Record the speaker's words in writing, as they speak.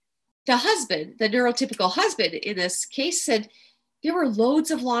the husband, the neurotypical husband in this case, said there were loads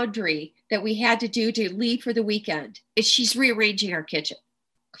of laundry that we had to do to leave for the weekend. And she's rearranging our kitchen.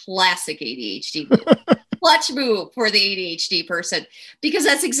 Classic ADHD move. Clutch move for the ADHD person, because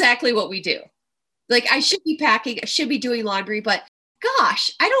that's exactly what we do. Like, I should be packing, I should be doing laundry, but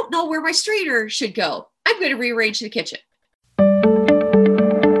gosh, I don't know where my strainer should go. I'm going to rearrange the kitchen.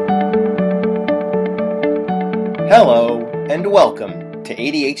 Hello, and welcome to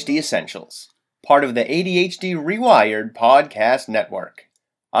ADHD Essentials, part of the ADHD Rewired podcast network.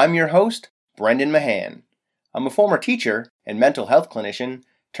 I'm your host, Brendan Mahan. I'm a former teacher and mental health clinician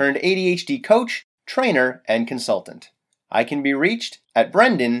turned ADHD coach, trainer, and consultant. I can be reached at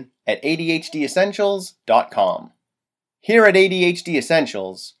brendan@adhdessentials.com. Here at ADHD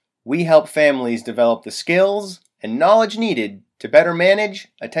Essentials, we help families develop the skills and knowledge needed to better manage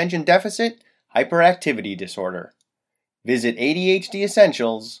attention deficit hyperactivity disorder. Visit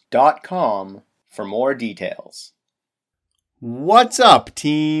adhdessentials.com for more details. What's up,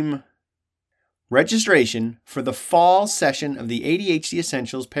 team? Registration for the fall session of the ADHD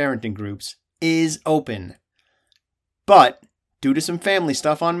Essentials parenting groups is open. But, due to some family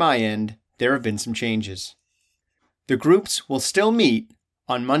stuff on my end, there have been some changes. The groups will still meet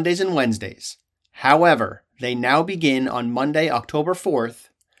on Mondays and Wednesdays. However, they now begin on Monday, October 4th,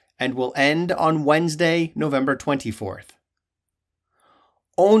 and will end on Wednesday, November 24th.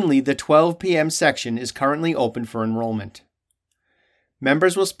 Only the 12 p.m. section is currently open for enrollment.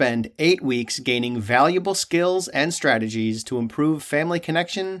 Members will spend 8 weeks gaining valuable skills and strategies to improve family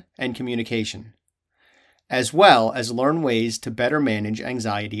connection and communication, as well as learn ways to better manage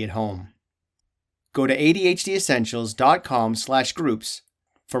anxiety at home. Go to adhdessentials.com/groups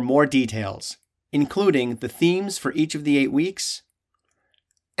for more details, including the themes for each of the 8 weeks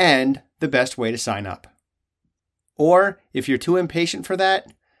and the best way to sign up. Or, if you're too impatient for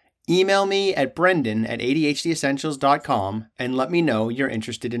that, email me at brendan@adhdessentials.com and let me know you're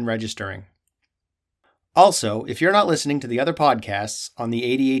interested in registering. Also, if you're not listening to the other podcasts on the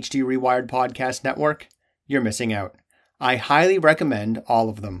ADHD Rewired podcast network, you're missing out. I highly recommend all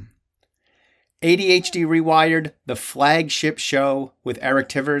of them. ADHD Rewired, the flagship show with Eric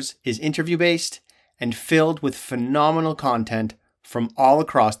Tivers, is interview-based and filled with phenomenal content from all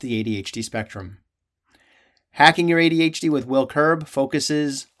across the ADHD spectrum. Hacking Your ADHD with Will Curb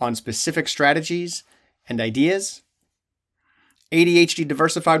focuses on specific strategies and ideas. ADHD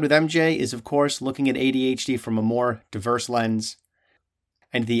Diversified with MJ is, of course, looking at ADHD from a more diverse lens.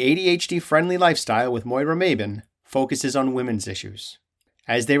 And the ADHD Friendly Lifestyle with Moira Mabin focuses on women's issues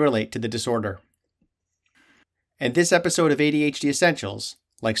as they relate to the disorder. And this episode of ADHD Essentials,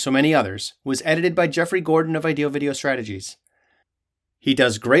 like so many others, was edited by Jeffrey Gordon of Ideal Video Strategies. He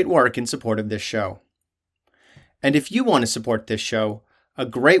does great work in support of this show. And if you want to support this show, a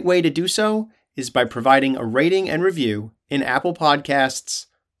great way to do so is by providing a rating and review in Apple Podcasts,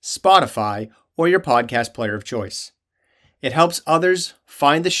 Spotify, or your podcast player of choice. It helps others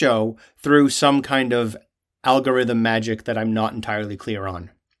find the show through some kind of algorithm magic that I'm not entirely clear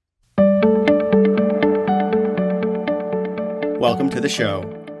on. Welcome to the show.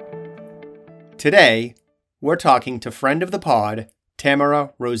 Today, we're talking to friend of the pod,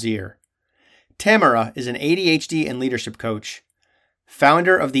 Tamara Rozier. Tamara is an ADHD and leadership coach,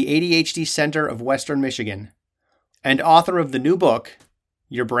 founder of the ADHD Center of Western Michigan, and author of the new book,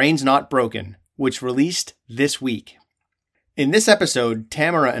 Your Brain's Not Broken, which released this week. In this episode,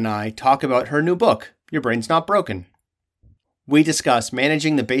 Tamara and I talk about her new book, Your Brain's Not Broken. We discuss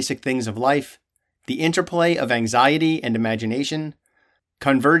managing the basic things of life, the interplay of anxiety and imagination,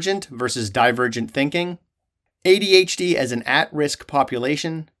 convergent versus divergent thinking, ADHD as an at-risk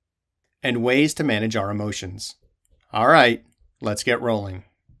population, and ways to manage our emotions. All right, let's get rolling.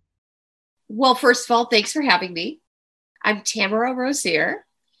 Well, first of all, thanks for having me. I'm Tamara Rozier,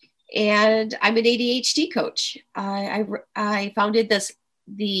 and I'm an ADHD coach. I founded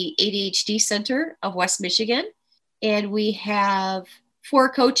the ADHD Center of West Michigan, and we have 4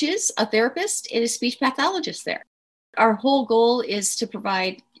 coaches, a therapist, and a speech pathologist there. Our whole goal is to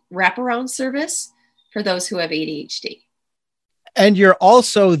provide wraparound service for those who have ADHD. And you're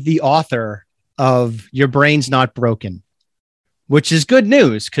also the author of Your Brain's Not Broken, which is good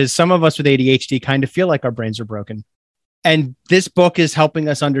news because some of us with ADHD kind of feel like our brains are broken. And this book is helping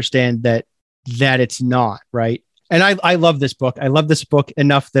us understand that it's not, right? And I love this book. I love this book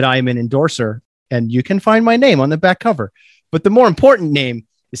enough that I'm an endorser, and you can find my name on the back cover. But the more important name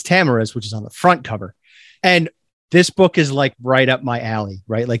is Tamara's, which is on the front cover. And this book is like right up my alley,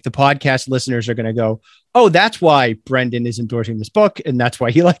 right? Like the podcast listeners are going to go, oh, that's why Brendan is endorsing this book. And that's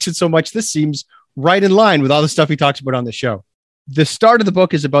why he likes it so much. This seems right in line with all the stuff he talks about on the show. the start of the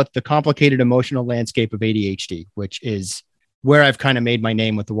book is about the complicated emotional landscape of ADHD, which is where I've kind of made my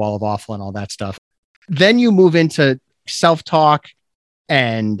name with the Wall of Awful and all that stuff. Then you move into self-talk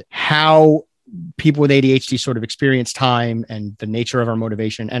and how people with ADHD sort of experience time and the nature of our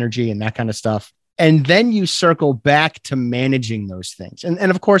motivation, energy, and that kind of stuff. And then you circle back to managing those things. And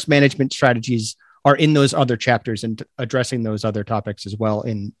of course, management strategies are in those other chapters and addressing those other topics as well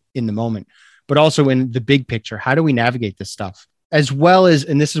in the moment, but also in the big picture. How do we navigate this stuff? As well as,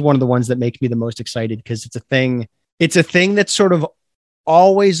 and this is one of the ones that makes me the most excited because it's a thing that's sort of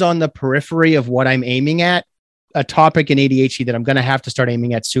always on the periphery of what I'm aiming at, a topic in ADHD that I'm going to have to start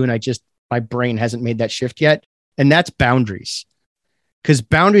aiming at soon. My brain hasn't made that shift yet. And that's boundaries, because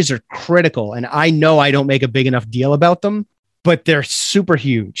boundaries are critical. And I know I don't make a big enough deal about them, but they're super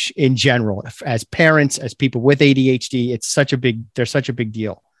huge in general. As parents, as people with ADHD, they're such a big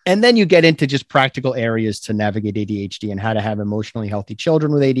deal. And then you get into just practical areas to navigate ADHD and how to have emotionally healthy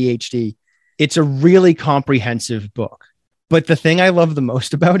children with ADHD. It's a really comprehensive book. But the thing I love the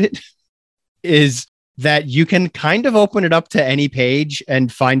most about it is that you can kind of open it up to any page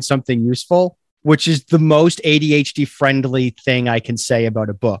and find something useful, which is the most ADHD friendly thing I can say about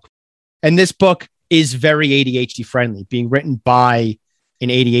a book. And this book is very ADHD friendly, being written by an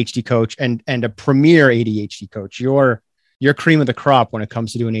ADHD coach and a premier ADHD coach. You're cream of the crop when it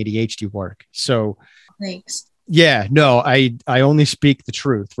comes to doing ADHD work. So thanks. Yeah, no, I only speak the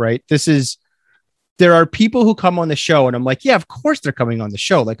truth, right? There are people who come on the show and I'm like, yeah, of course they're coming on the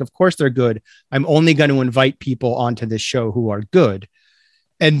show. Like, of course they're good. I'm only going to invite people onto this show who are good.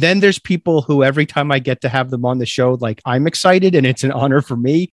 And then there's people who every time I get to have them on the show, like I'm excited and it's an honor for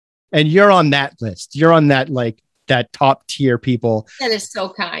me. And you're on that list. You're on that, like that top tier people. That is so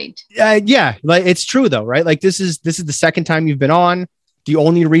kind. Yeah, like it's true though, right? Like this is the second time you've been on. The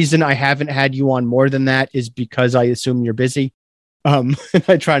only reason I haven't had you on more than that is because I assume you're busy.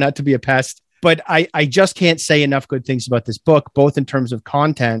 I try not to be a pest. But I just can't say enough good things about this book, both in terms of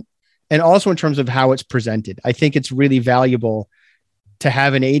content and also in terms of how it's presented. I think it's really valuable to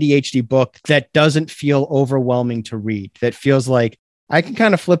have an ADHD book that doesn't feel overwhelming to read, that feels like I can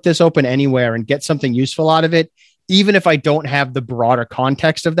kind of flip this open anywhere and get something useful out of it. Even if I don't have the broader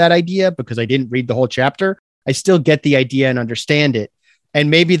context of that idea, because I didn't read the whole chapter, I still get the idea and understand it. And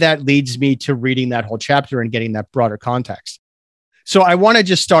maybe that leads me to reading that whole chapter and getting that broader context. So I want to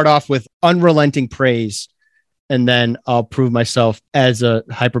just start off with unrelenting praise, and then I'll prove myself as a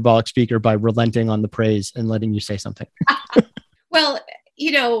hyperbolic speaker by relenting on the praise and letting you say something. Well,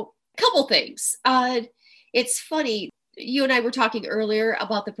 a couple things. It's funny. You and I were talking earlier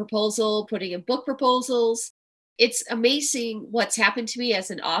about the proposal, putting in book proposals. It's amazing what's happened to me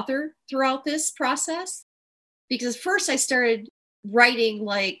as an author throughout this process, because first I started writing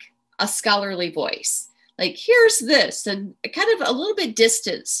like a scholarly voice. Like, here's this, and kind of a little bit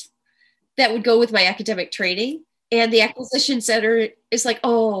distance that would go with my academic training. And the acquisition center is like,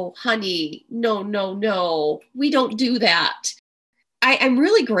 oh, honey, no, we don't do that. I'm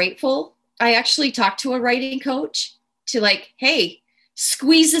really grateful. I actually talked to a writing coach to like, hey,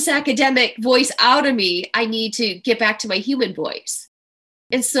 squeeze this academic voice out of me. I need to get back to my human voice.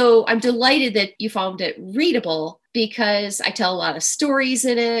 And so I'm delighted that you found it readable, because I tell a lot of stories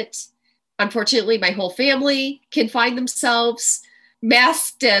in it. Unfortunately, my whole family can find themselves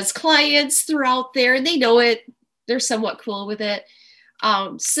masked as clients throughout there, and they know it. They're somewhat cool with it.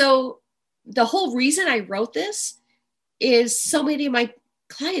 So the whole reason I wrote this is so many of my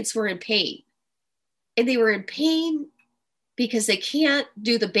clients were in pain. And they were in pain because they can't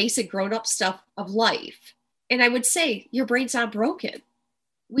do the basic grown-up stuff of life. And I would say, your brain's not broken.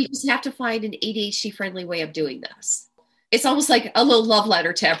 We just have to find an ADHD-friendly way of doing this. It's almost like a little love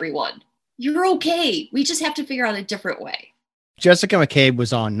letter to everyone. You're okay. We just have to figure out a different way. Jessica McCabe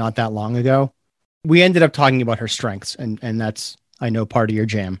was on not that long ago. We ended up talking about her strengths, and that's, I know, part of your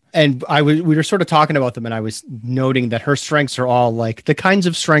jam. And we were sort of talking about them, and I was noting that her strengths are all like the kinds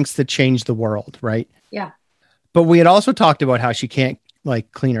of strengths that change the world, right? Yeah. But we had also talked about how she can't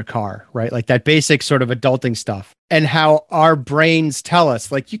like clean her car, right? Like that basic sort of adulting stuff, and how our brains tell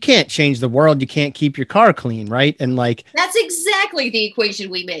us like, you can't change the world. You can't keep your car clean, right? And like, that's exactly the equation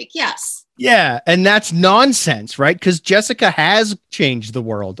we make. Yes. Yeah. And that's nonsense, right? Because Jessica has changed the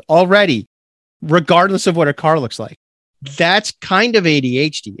world already, regardless of what her car looks like. That's kind of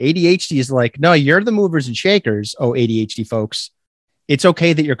ADHD. ADHD is like, no, you're the movers and shakers. Oh, ADHD folks, it's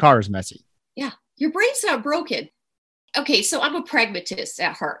okay that your car is messy. Yeah. Your brain's not broken. Okay. So I'm a pragmatist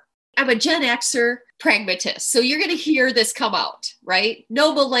at heart. I'm a Gen Xer pragmatist. So you're going to hear this come out, right?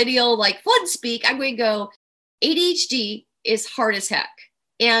 No millennial, like fun speak. I'm going to go, ADHD is hard as heck.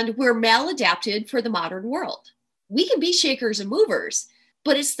 And we're maladapted for the modern world. We can be shakers and movers,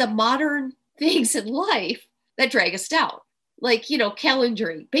 but it's the modern things in life that drag us down. Like,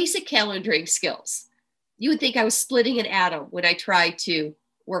 calendaring, basic calendaring skills. You would think I was splitting an atom when I try to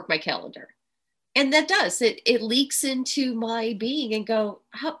work my calendar. And that does, it leaks into my being and go,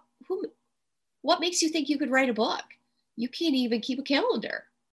 what makes you think you could write a book? You can't even keep a calendar.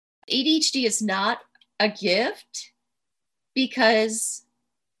 ADHD is not a gift, because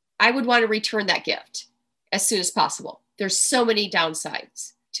I would want to return that gift as soon as possible. There's so many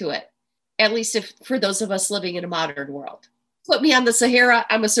downsides to it, at least for those of us living in a modern world. Put me on the Sahara,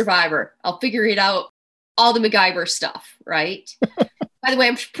 I'm a survivor. I'll figure it out, all the MacGyver stuff, right? By the way,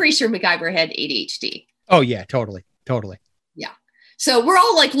 I'm pretty sure MacGyver had ADHD. Oh, yeah, totally. Yeah. So we're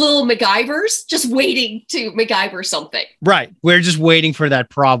all like little MacGyvers just waiting to MacGyver something. Right. We're just waiting for that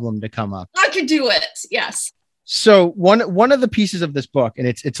problem to come up. I could do it. Yes. So one of the pieces of this book, and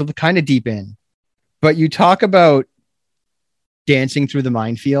it's kind of deep in, but you talk about dancing through the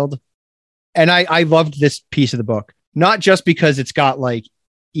minefield. And I loved this piece of the book, not just because it's got like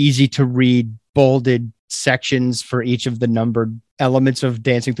easy to read bolded sections for each of the numbered elements of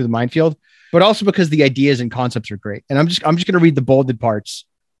dancing through the minefield, but also because the ideas and concepts are great. And I'm just going to read the bolded parts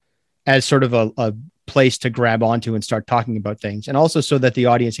as sort of a place to grab onto and start talking about things. And also so that the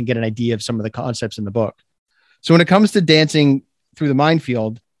audience can get an idea of some of the concepts in the book. So when it comes to dancing through the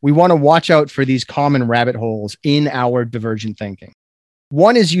minefield, we want to watch out for these common rabbit holes in our divergent thinking.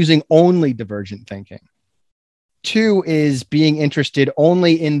 One is using only divergent thinking. Two is being interested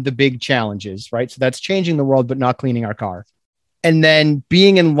only in the big challenges, right? So that's changing the world, but not cleaning our car. And then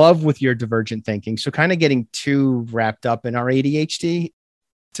being in love with your divergent thinking. So kind of getting too wrapped up in our ADHD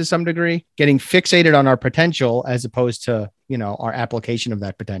to some degree, getting fixated on our potential as opposed to, our application of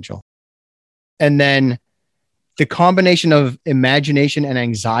that potential. And then the combination of imagination and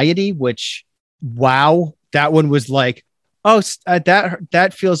anxiety, which, wow, that one was like,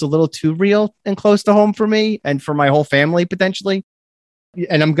 that feels a little too real and close to home for me and for my whole family potentially.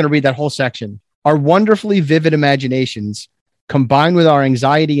 And I'm going to read that whole section. Our wonderfully vivid imaginations combine with our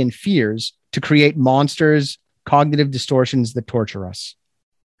anxiety and fears to create monsters, cognitive distortions that torture us.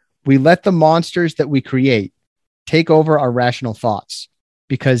 We let the monsters that we create take over our rational thoughts,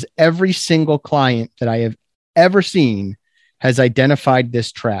 because every single client that I have ever seen has identified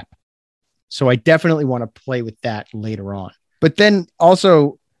this trap. So I definitely want to play with that later on. But then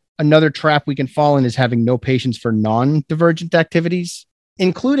also another trap we can fall in is having no patience for non-divergent activities,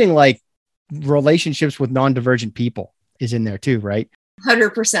 including like relationships with non-divergent people is in there too, right?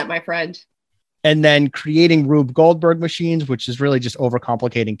 100%, my friend. And then creating Rube Goldberg machines, which is really just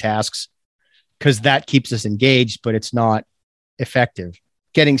overcomplicating tasks, because that keeps us engaged, but it's not effective.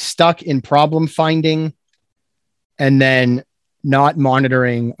 Getting stuck in problem finding, and then not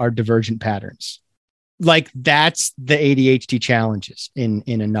monitoring our divergent patterns. Like that's the ADHD challenges in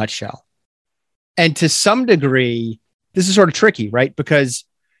a nutshell. And to some degree, this is sort of tricky, right? Because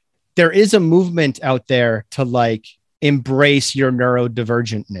there is a movement out there to like embrace your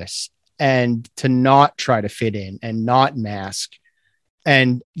neurodivergentness and to not try to fit in and not mask,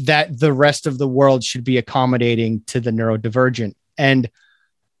 and that the rest of the world should be accommodating to the neurodivergent. And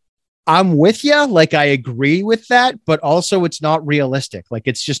I'm with you. Like, I agree with that, but also it's not realistic. Like,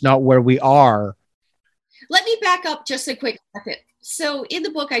 it's just not where we are. Let me back up just a quick second. So in the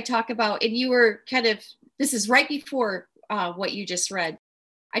book, I talk about, and you were this is right before what you just read.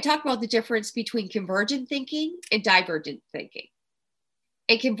 I talk about the difference between convergent thinking and divergent thinking.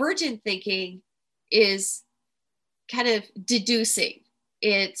 And convergent thinking is kind of deducing.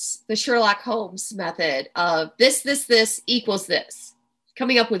 It's the Sherlock Holmes method of this equals this,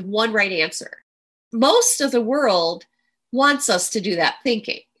 coming up with one right answer. Most of the world wants us to do that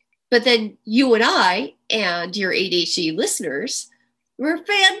thinking. But then you and I and your ADHD listeners, we're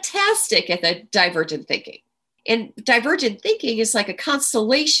fantastic at the divergent thinking. And divergent thinking is like a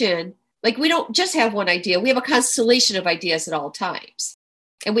constellation. Like, we don't just have one idea. We have a constellation of ideas at all times.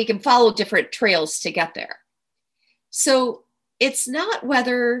 And we can follow different trails to get there. So it's not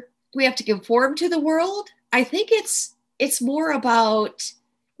whether we have to conform to the world. I think it's more about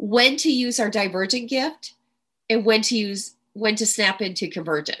when to use our divergent gift and when to snap into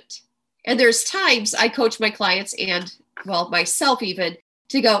convergent. And there's times I coach my clients and, well, myself even,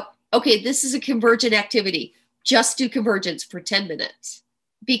 to go, okay, this is a convergent activity. Just do convergence for 10 minutes.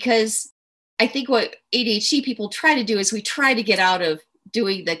 Because I think what ADHD people try to do is we try to get out of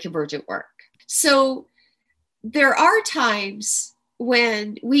doing the convergent work. So there are times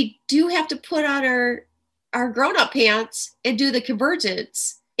when we do have to put on our grown-up pants and do the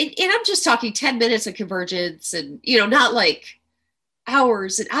convergence. And I'm just talking 10 minutes of convergence and, not like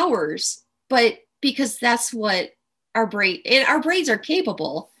hours and hours, but because that's what our brain, and our brains are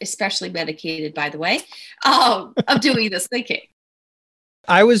capable, especially medicated, by the way, of doing this thinking.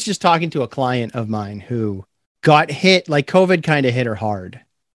 I was just talking to a client of mine who got hit, like COVID kind of hit her hard,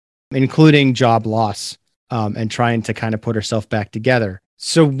 including job loss, and trying to kind of put herself back together.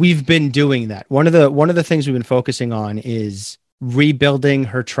 So we've been doing that. One of the things we've been focusing on is rebuilding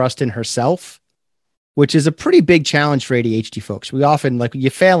her trust in herself, which is a pretty big challenge for ADHD folks. We often, like, you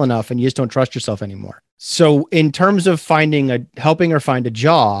fail enough and you just don't trust yourself anymore. So in terms of helping her find a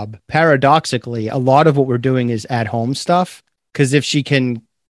job, paradoxically, a lot of what we're doing is at home stuff. Because if she can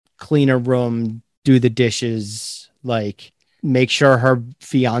clean her room, do the dishes, like make sure her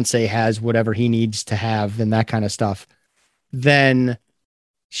fiance has whatever he needs to have and that kind of stuff, then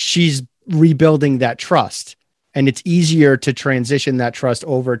she's rebuilding that trust. And it's easier to transition that trust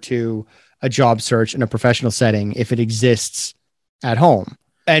over to a job search in a professional setting if it exists at home.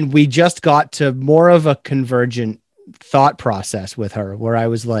 And we just got to more of a convergent thought process with her where I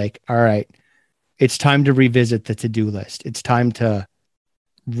was like, all right, it's time to revisit the to-do list. It's time to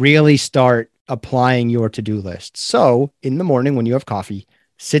really start applying your to-do list. So in the morning when you have coffee,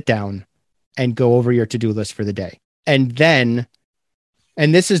 sit down and go over your to-do list for the day. And then,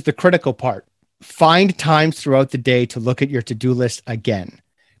 and this is the critical part, find times throughout the day to look at your to-do list again.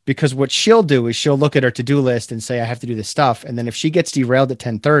 Because what she'll do is she'll look at her to-do list and say, I have to do this stuff. And then if she gets derailed at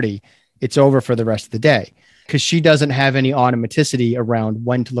 10:30, it's over for the rest of the day. Because she doesn't have any automaticity around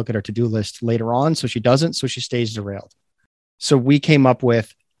when to look at her to-do list later on. So she doesn't. So she stays derailed. So we came up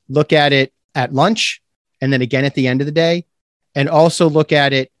with look at it at lunch and then again at the end of the day. And also look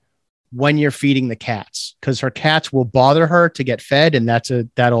at it when you're feeding the cats, because her cats will bother her to get fed. And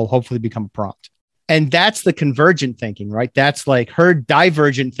that'll hopefully become a prompt. And that's the convergent thinking, right? That's like her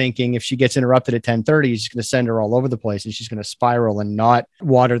divergent thinking. If she gets interrupted at 10:30, he's going to send her all over the place and she's going to spiral and not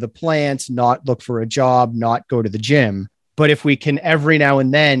water the plants, not look for a job, not go to the gym. But if we can every now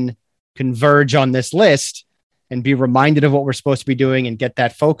and then converge on this list and be reminded of what we're supposed to be doing and get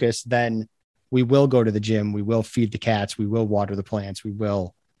that focus, then we will go to the gym. We will feed the cats. We will water the plants. We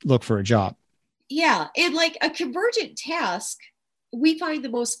will look for a job. Yeah. And like a convergent task, we find the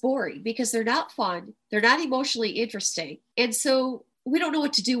most boring because they're not fun. They're not emotionally interesting. And so we don't know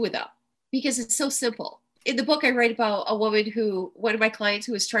what to do with them because it's so simple. In the book, I write about a woman one of my clients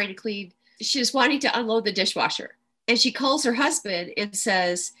who was trying to clean, she was wanting to unload the dishwasher. And she calls her husband and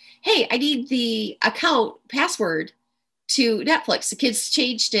says, hey, I need the account password to Netflix. The kids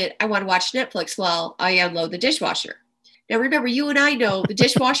changed it. I want to watch Netflix while I unload the dishwasher. Now, remember, you and I know the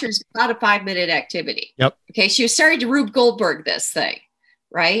dishwasher is about a 5-minute activity. Yep. Okay. She was starting to Rube Goldberg this thing,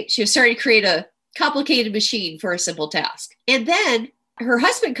 right? She was starting to create a complicated machine for a simple task. And then her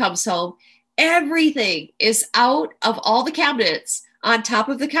husband comes home. Everything is out of all the cabinets on top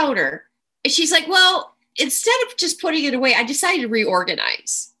of the counter. And she's like, well, instead of just putting it away, I decided to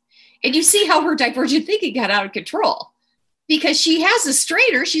reorganize. And you see how her divergent thinking got out of control because she has a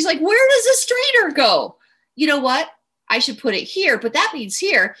strainer. She's like, where does the strainer go? You know what? I should put it here, but that means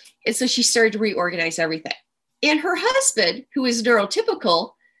here. And so she started to reorganize everything. And her husband, who is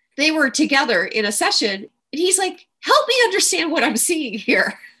neurotypical, they were together in a session and he's like, help me understand what I'm seeing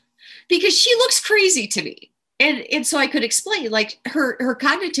here because she looks crazy to me. And so I could explain, like her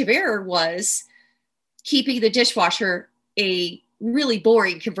cognitive error was keeping the dishwasher a really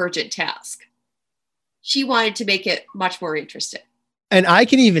boring convergent task. She wanted to make it much more interesting. And I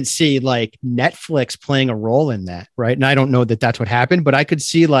can even see like Netflix playing a role in that, right? And I don't know that that's what happened, but I could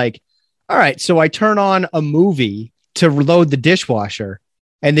see like, all right, so I turn on a movie to load the dishwasher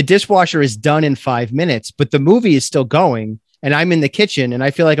and the dishwasher is done in 5 minutes, but the movie is still going and I'm in the kitchen and I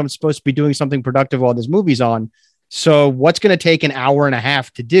feel like I'm supposed to be doing something productive while this movie's on. So what's going to take an hour and a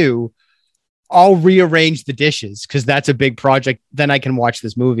half to do? I'll rearrange the dishes because that's a big project. Then I can watch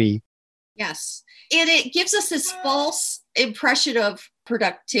this movie. Yes. And it gives us this false impression of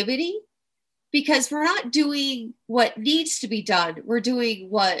productivity because we're not doing what needs to be done. We're doing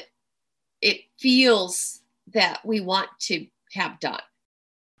what it feels that we want to have done.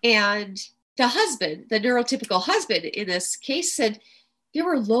 And the husband, the neurotypical husband in this case said, there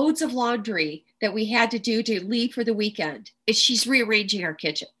were loads of laundry that we had to do to leave for the weekend. And she's rearranging our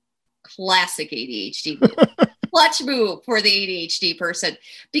kitchen. Classic ADHD move. Clutch move for the ADHD person,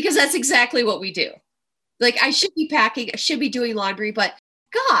 because that's exactly what we do. Like I should be packing, I should be doing laundry, but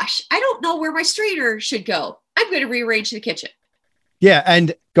gosh, I don't know where my strainer should go. I'm going to rearrange the kitchen. Yeah.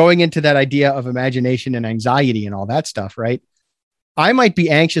 And going into that idea of imagination and anxiety and all that stuff, right? I might be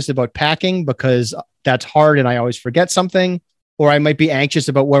anxious about packing because that's hard and I always forget something. Or I might be anxious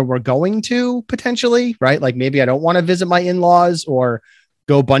about where we're going to potentially, right? Like maybe I don't want to visit my in-laws or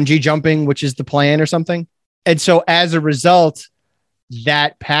go bungee jumping, which is the plan or something. And so as a result,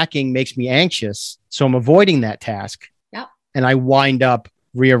 that packing makes me anxious. So I'm avoiding that task. Yep. And I wind up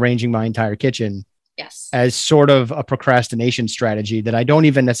rearranging my entire kitchen. Yes. As sort of a procrastination strategy that I don't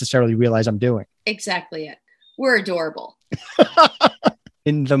even necessarily realize I'm doing. Exactly it. We're adorable.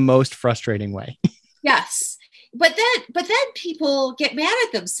 In the most frustrating way. Yes. But then people get mad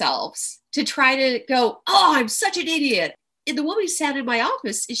at themselves to try to go, oh, I'm such an idiot. And the woman who sat in my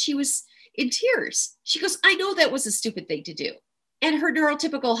office, and she was in tears. She goes, I know that was a stupid thing to do. And her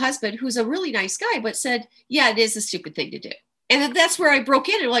neurotypical husband, who's a really nice guy, but said, yeah, it is a stupid thing to do. And then that's where I broke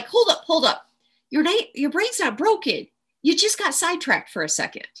in and like, hold up. Your brain's not broken. You just got sidetracked for a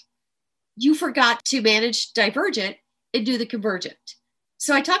second. You forgot to manage divergent and do the convergent.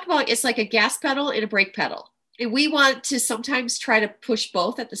 So I talk about it's like a gas pedal and a brake pedal. And we want to sometimes try to push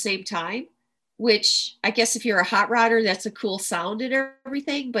both at the same time, which I guess if you're a hot rodder, that's a cool sound and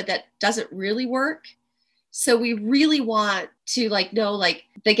everything, but that doesn't really work. So we really want to know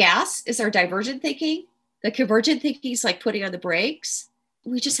the gas is our divergent thinking. The convergent thinking is like putting on the brakes.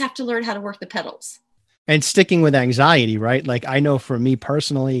 We just have to learn how to work the pedals. And sticking with anxiety, right? Like I know for me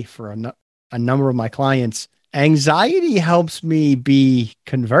personally, for a number of my clients, anxiety helps me be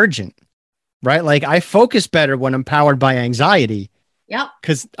convergent, right? Like I focus better when I'm powered by anxiety. Yep.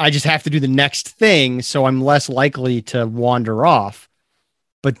 Because I just have to do the next thing. So I'm less likely to wander off.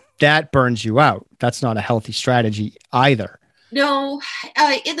 But that burns you out. That's not a healthy strategy either. No.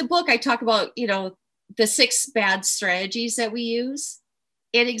 In the book, I talk about, the 6 bad strategies that we use.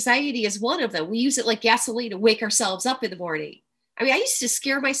 And anxiety is one of them. We use it like gasoline to wake ourselves up in the morning. I mean, I used to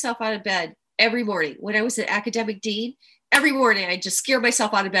scare myself out of bed every morning when I was an academic dean. Every morning, I just scare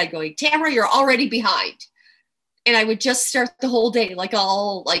myself out of bed going, Tamara, you're already behind. And I would just start the whole day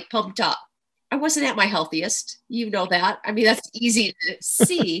all pumped up. I wasn't at my healthiest. You know that. I mean, that's easy to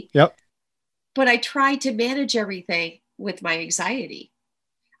see. Yep. But I tried to manage everything with my anxiety.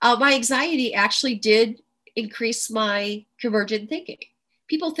 My anxiety actually did increase my convergent thinking.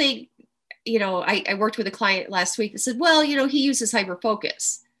 People think, I worked with a client last week that said, well, he uses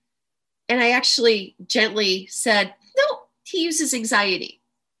hyperfocus. And I actually gently said, no, he uses anxiety.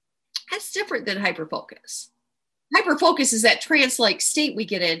 That's different than hyperfocus. Hyperfocus is that trance-like state we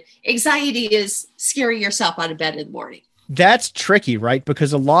get in. Anxiety is scaring yourself out of bed in the morning. That's tricky, right?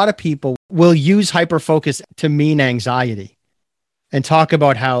 Because a lot of people will use hyperfocus to mean anxiety and talk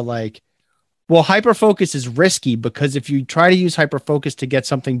about how hyperfocus is risky because if you try to use hyperfocus to get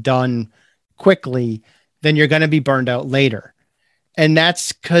something done quickly, then you're going to be burned out later. And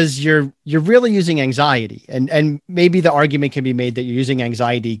that's because you're really using anxiety. And maybe the argument can be made that you're using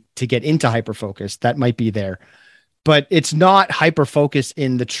anxiety to get into hyperfocus. That might be there. But it's not hyperfocus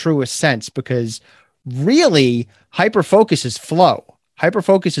in the truest sense because really hyperfocus is flow.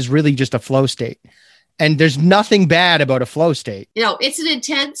 Hyperfocus is really just a flow state. And there's nothing bad about a flow state. It's an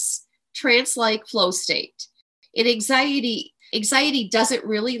intense trance-like flow state. And anxiety doesn't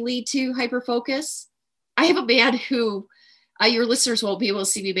really lead to hyperfocus. I have a man who, your listeners won't be able to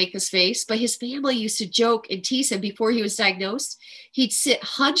see me make this face, but his family used to joke and tease him before he was diagnosed. He'd sit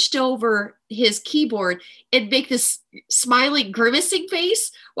hunched over his keyboard and make this smiling, grimacing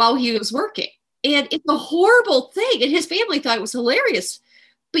face while he was working. And it's a horrible thing. And his family thought it was hilarious.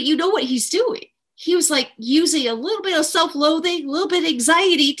 But you know what he's doing? He was using a little bit of self-loathing, a little bit of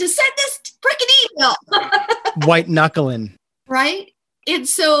anxiety to send this freaking email. White knuckling. Right? And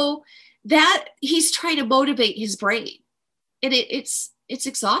so that he's trying to motivate his brain. And it's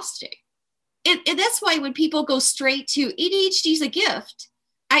exhausting. And that's why when people go straight to ADHD is a gift,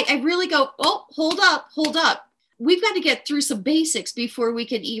 I really go, oh, hold up. We've got to get through some basics before we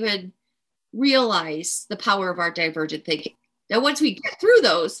can even realize the power of our divergent thinking. Now, once we get through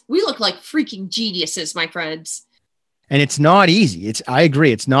those, we look like freaking geniuses, my friends. And it's not easy. I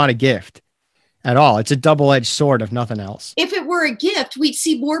agree. It's not a gift at all. It's a double-edged sword, if nothing else. If it were a gift, we'd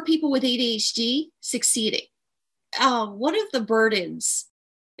see more people with ADHD succeeding. One of the burdens,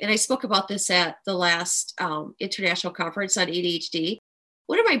 and I spoke about this at the last international conference on ADHD,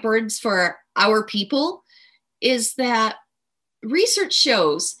 one of my burdens for our people is that research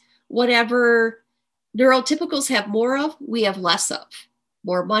shows whatever neurotypicals have more of, we have less of.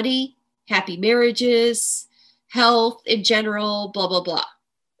 More money, happy marriages, health in general, blah, blah, blah.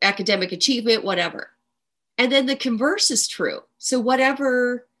 Academic achievement, whatever. And then the converse is true. So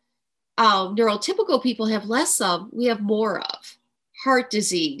whatever neurotypical people have less of, we have more of. Heart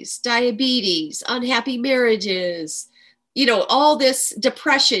disease, diabetes, unhappy marriages, all this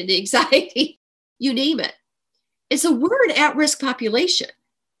depression, anxiety, you name it. It's a word at-risk population,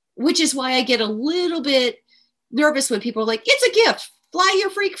 which is why I get a little bit nervous when people are like, it's a gift, fly your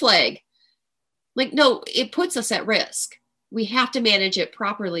freak flag. Like, no, it puts us at risk. We have to manage it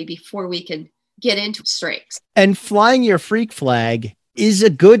properly before we can get into strengths. And flying your freak flag is a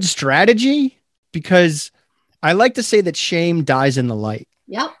good strategy because I like to say that shame dies in the light.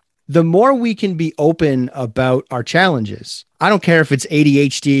 Yep. The more we can be open about our challenges, I don't care if it's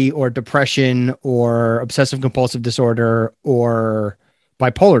ADHD or depression or obsessive compulsive disorder or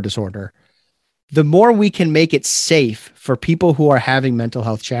bipolar disorder, the more we can make it safe for people who are having mental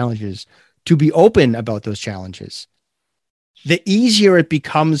health challenges to be open about those challenges, the easier it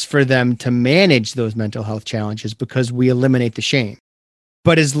becomes for them to manage those mental health challenges because we eliminate the shame.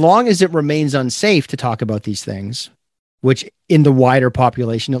 But as long as it remains unsafe to talk about these things, which in the wider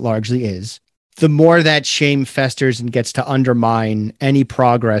population it largely is, the more that shame festers and gets to undermine any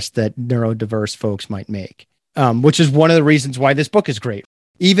progress that neurodiverse folks might make, which is one of the reasons why this book is great.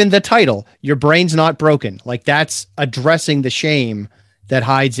 Even the title, Your Brain's Not Broken, like that's addressing the shame that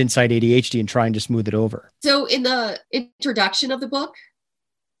hides inside ADHD and trying to smooth it over. So in the introduction of the book,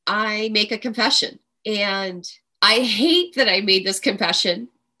 I make a confession, and I hate that I made this confession,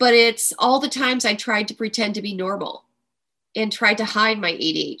 but it's all the times I tried to pretend to be normal and tried to hide my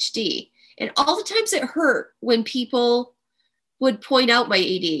ADHD. And all the times it hurt when people would point out my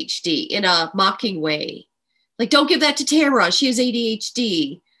ADHD in a mocking way. Like, don't give that to Tamara, she has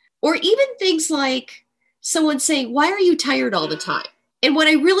ADHD. Or even things like someone saying, why are you tired all the time? And what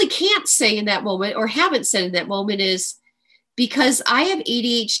I really can't say in that moment, or haven't said in that moment, is because I have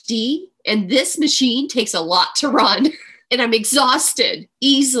ADHD and this machine takes a lot to run and I'm exhausted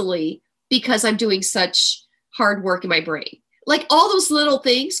easily because I'm doing such hard work in my brain. Like all those little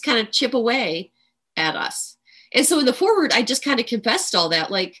things kind of chip away at us. And so in the foreword, I just kind of confessed all that.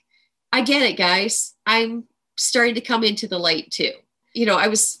 Like, I get it, guys. I'm starting to come into the light too. You know, I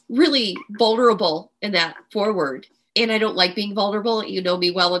was really vulnerable in that foreword, and I don't like being vulnerable. You know me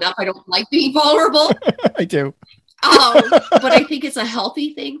well enough. I don't like being vulnerable. I do. But I think it's a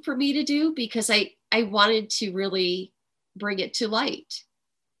healthy thing for me to do because I wanted to really bring it to light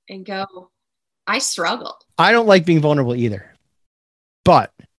and go, I struggled. I don't like being vulnerable either,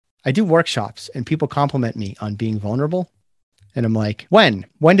 but I do workshops and people compliment me on being vulnerable. And I'm like, when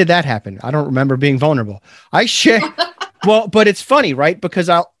did that happen? I don't remember being vulnerable. I share. Well, but it's funny, right? Because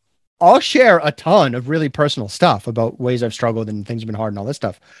I'll share a ton of really personal stuff about ways I've struggled and things have been hard and all this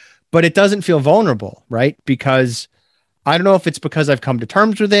stuff, but it doesn't feel vulnerable, right? Because I don't know if it's because I've come to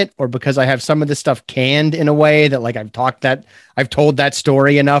terms with it or because I have some of this stuff canned in a way that like I've told that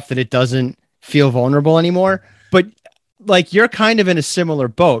story enough that it doesn't feel vulnerable anymore. But like, you're kind of in a similar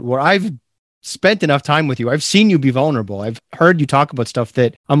boat where I've spent enough time with you. I've seen you be vulnerable. I've heard you talk about stuff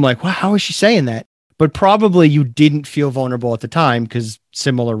that I'm like, wow, how is she saying that? But probably you didn't feel vulnerable at the time because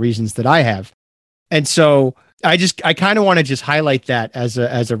similar reasons that I have. And so I kind of want to just highlight that as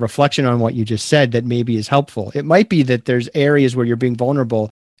a reflection on what you just said that maybe is helpful. It might be that there's areas where you're being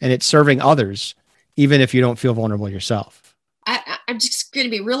vulnerable and it's serving others, even if you don't feel vulnerable yourself. I'm just going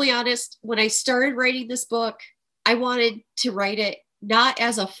to be really honest. When I started writing this book, I wanted to write it not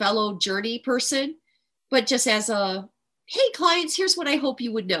as a fellow journey person, but just as a, hey, clients, here's what I hope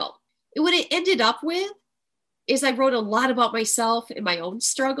you would know. And what it ended up with is I wrote a lot about myself and my own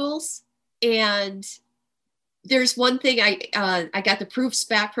struggles. And there's one thing I got the proofs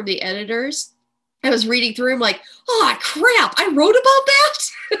back from the editors. I was reading through them like, oh, crap, I wrote about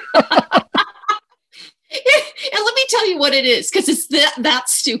that? And let me tell you what it is, because it's that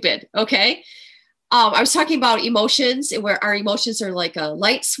stupid, okay? I was talking about emotions and where our emotions are like a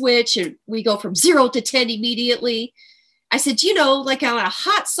light switch and we go from 0 to 10 immediately. I said, like on a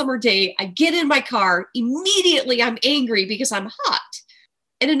hot summer day, I get in my car, immediately I'm angry because I'm hot.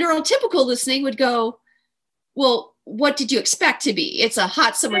 And a neurotypical listening would go, well, what did you expect to be? It's a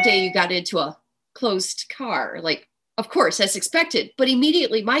hot summer day, you got into a closed car. Like, of course, that's expected. But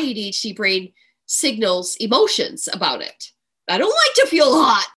immediately my ADHD brain signals emotions about it. I don't like to feel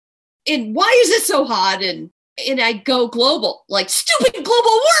hot. And why is it so hot? And I go global, like stupid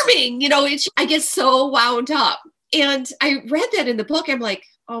global warming. I get so wound up. And I read that in the book. I'm like,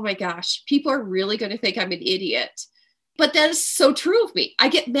 oh my gosh, people are really going to think I'm an idiot. But that is so true of me. I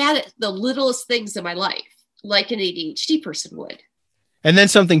get mad at the littlest things in my life, like an ADHD person would. And then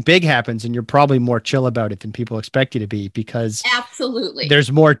something big happens and you're probably more chill about it than people expect you to be because absolutely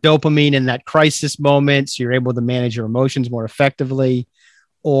there's more dopamine in that crisis moment. So you're able to manage your emotions more effectively.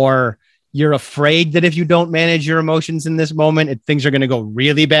 Or you're afraid that if you don't manage your emotions in this moment, things are going to go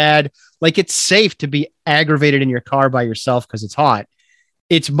really bad. Like, it's safe to be aggravated in your car by yourself because it's hot.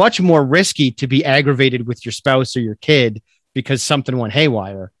 It's much more risky to be aggravated with your spouse or your kid because something went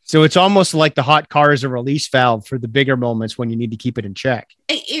haywire. So it's almost like the hot car is a release valve for the bigger moments when you need to keep it in check.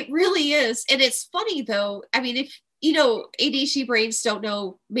 It really is. And it's funny though. I mean, if you know, ADHD brains don't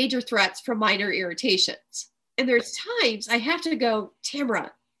know major threats from minor irritations. And there's times I have to go,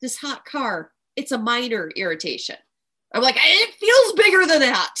 Tamara, this hot car, it's a minor irritation. I'm like, it feels bigger than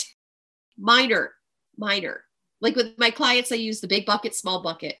that. Minor. Like with my clients, I use the big bucket, small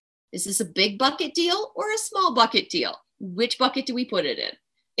bucket. Is this a big bucket deal or a small bucket deal? Which bucket do we put it in?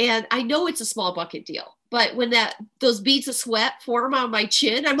 And I know it's a small bucket deal, but when those beads of sweat form on my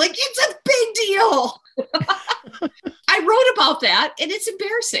chin, I'm like, it's a big deal. I wrote about that and it's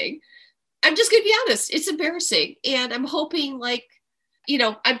embarrassing. I'm just going to be honest. It's embarrassing. And I'm hoping like, you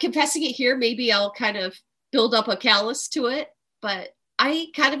know, I'm confessing it here. Maybe I'll kind of build up a callus to it, but I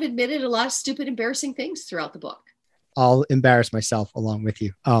kind of admitted a lot of stupid, embarrassing things throughout the book. I'll embarrass myself along with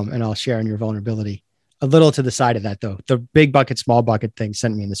you. And I'll share in your vulnerability. A little to the side of that though, the big bucket, small bucket thing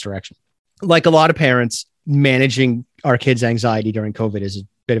sent me in this direction. Like a lot of parents, managing our kids' anxiety during COVID is a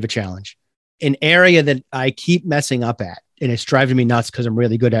bit of a challenge. An area that I keep messing up at, and it's driving me nuts because I'm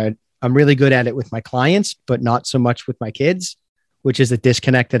really good at it with my clients, but not so much with my kids, which is a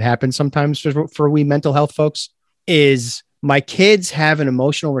disconnect that happens sometimes for we mental health folks, is my kids have an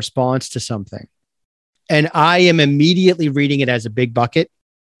emotional response to something. And I am immediately reading it as a big bucket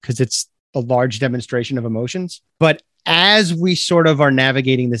because it's a large demonstration of emotions. But as we sort of are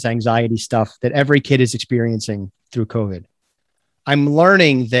navigating this anxiety stuff that every kid is experiencing through COVID, I'm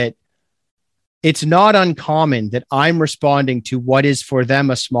learning that it's not uncommon that I'm responding to what is for them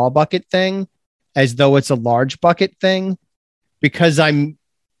a small bucket thing as though it's a large bucket thing, because I'm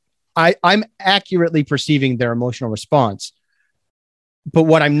accurately perceiving their emotional response. But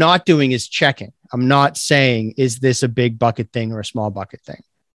what I'm not doing is checking. I'm not saying, is this a big bucket thing or a small bucket thing?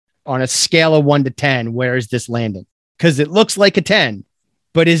 On a scale of 1 to 10, where is this landing? Because it looks like a 10,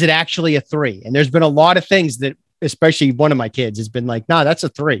 but is it actually a 3? And there's been a lot of things that, especially one of my kids has been like, nah, that's a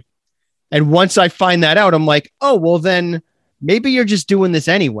 3. And once I find that out, I'm like, oh, well, then maybe you're just doing this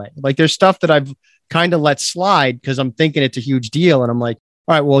anyway. Like there's stuff that I've kind of let slide because I'm thinking it's a huge deal. And I'm like,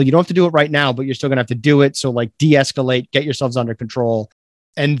 all right, well, you don't have to do it right now, but you're still going to have to do it. So like de-escalate, get yourselves under control.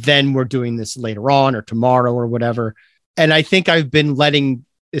 And then we're doing this later on or tomorrow or whatever. And I think I've been letting,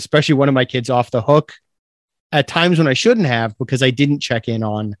 especially one of my kids, off the hook at times when I shouldn't have, because I didn't check in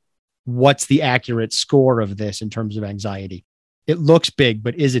on what's the accurate score of this in terms of anxiety. It looks big,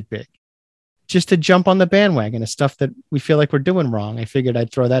 but is it big? Just to jump on the bandwagon of stuff that we feel like we're doing wrong. I figured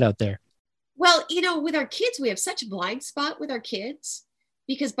I'd throw that out there. Well, you know, with our kids, we have such a blind spot with our kids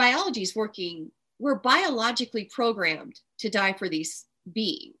because biology is working. We're biologically programmed to die for these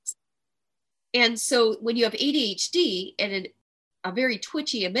beings. And so when you have ADHD and a very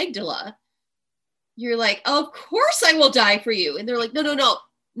twitchy amygdala, you're like, oh, of course I will die for you. And they're like, no,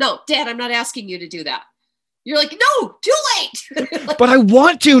 Dad, I'm not asking you to do that. You're like, no, too late. But I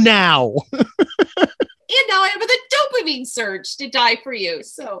want to now. And now I have the dopamine surge to die for you.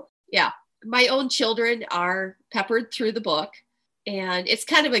 So yeah, my own children are peppered through the book. And it's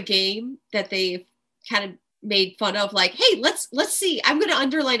kind of a game that they've kind of made fun of, like, hey, let's see. I'm going to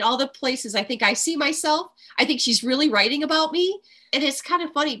underline all the places I think I see myself. I think she's really writing about me. And it's kind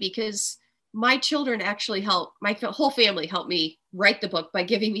of funny because my children actually help, my whole family helped me write the book by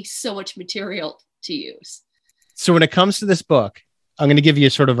giving me so much material to use. So when it comes to this book, I'm going to give you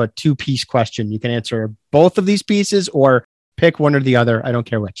sort of a 2-piece question. You can answer both of these pieces or pick one or the other. I don't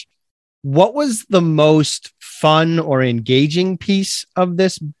care which. What was the most fun or engaging piece of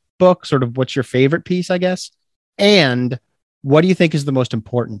this book? Sort of what's your favorite piece, I guess? And what do you think is the most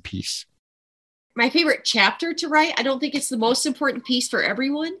important piece? My favorite chapter to write, I don't think it's the most important piece for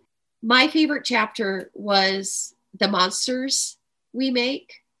everyone. My favorite chapter was the monsters we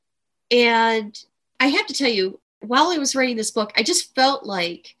make. And I have to tell you, while I was writing this book, I just felt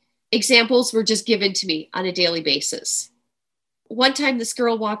like examples were just given to me on a daily basis. One time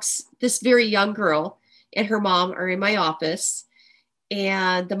this very young girl and her mom are in my office.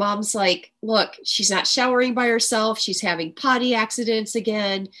 And the mom's like, look, she's not showering by herself. She's having potty accidents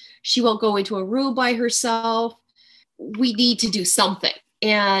again. She won't go into a room by herself. We need to do something.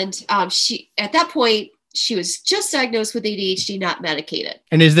 And at that point, she was just diagnosed with ADHD, not medicated.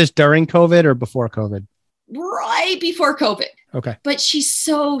 And is this during COVID or before COVID? Right before COVID. Okay. But she's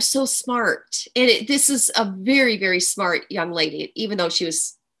so smart. And this is a very, very smart young lady, even though she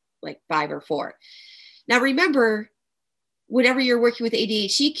was like 5 or 4. Now, remember, whenever you're working with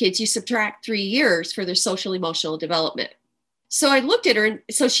ADHD kids, you subtract 3 years for their social emotional development. So I looked at her, and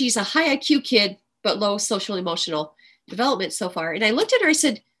so she's a high IQ kid, but low social emotional development so far. And I looked at her, I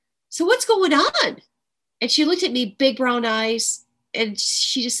said, so what's going on? And she looked at me, big brown eyes, and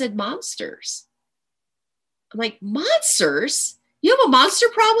she just said, monsters. I'm like, monsters? You have a monster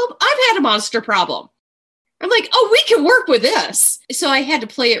problem? I've had a monster problem. I'm like, oh, we can work with this. So I had to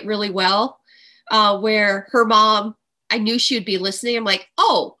play it really well, where her mom, I knew she would be listening. I'm like,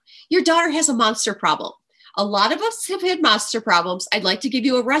 oh, your daughter has a monster problem. A lot of us have had monster problems. I'd like to give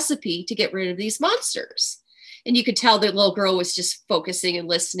you a recipe to get rid of these monsters. And you could tell the little girl was just focusing and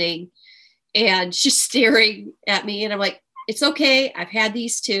listening and just staring at me. And I'm like, it's okay. I've had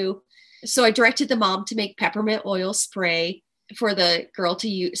these too. So I directed the mom to make peppermint oil spray for the girl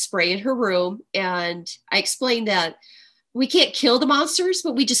to spray in her room. And I explained that we can't kill the monsters,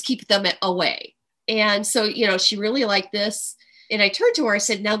 but we just keep them away. And so, she really liked this. And I turned to her, I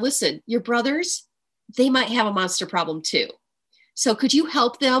said, now listen, your brothers, they might have a monster problem too. So could you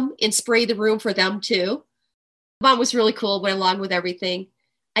help them and spray the room for them too? Mom was really cool, went along with everything.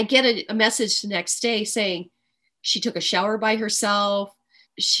 I get a message the next day saying she took a shower by herself.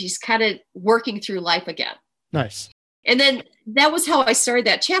 She's kind of working through life again. Nice. And then that was how I started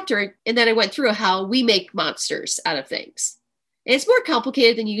that chapter. And then I went through how we make monsters out of things. And it's more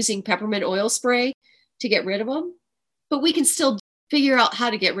complicated than using peppermint oil spray to get rid of them, but we can still figure out how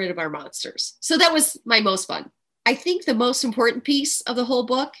to get rid of our monsters. So that was my most fun. I think the most important piece of the whole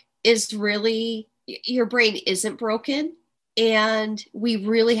book is really your brain isn't broken. And we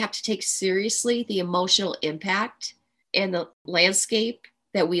really have to take seriously the emotional impact and the landscape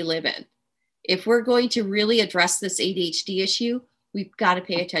that we live in. If we're going to really address this ADHD issue, we've got to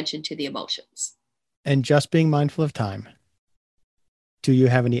pay attention to the emotions. And just being mindful of time, do you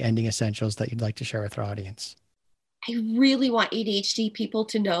have any ending essentials that you'd like to share with our audience? I really want ADHD people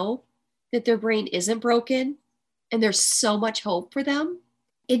to know that their brain isn't broken and there's so much hope for them.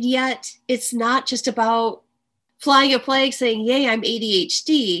 And yet it's not just about flying a flag saying, yay, I'm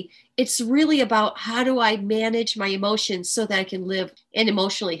ADHD. It's really about how do I manage my emotions so that I can live an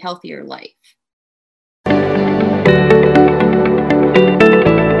emotionally healthier life.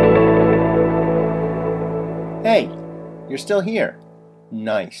 Hey, you're still here.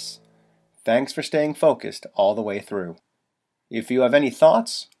 Nice. Thanks for staying focused all the way through. If you have any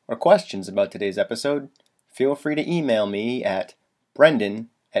thoughts or questions about today's episode, feel free to email me at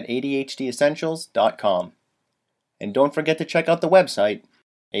brendan@adhdessentials.com. And don't forget to check out the website,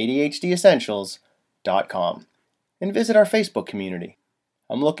 adhdessentials.com, and visit our Facebook community.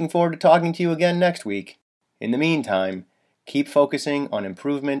 I'm looking forward to talking to you again next week. In the meantime, keep focusing on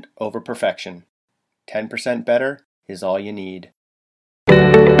improvement over perfection. 10% better is all you need.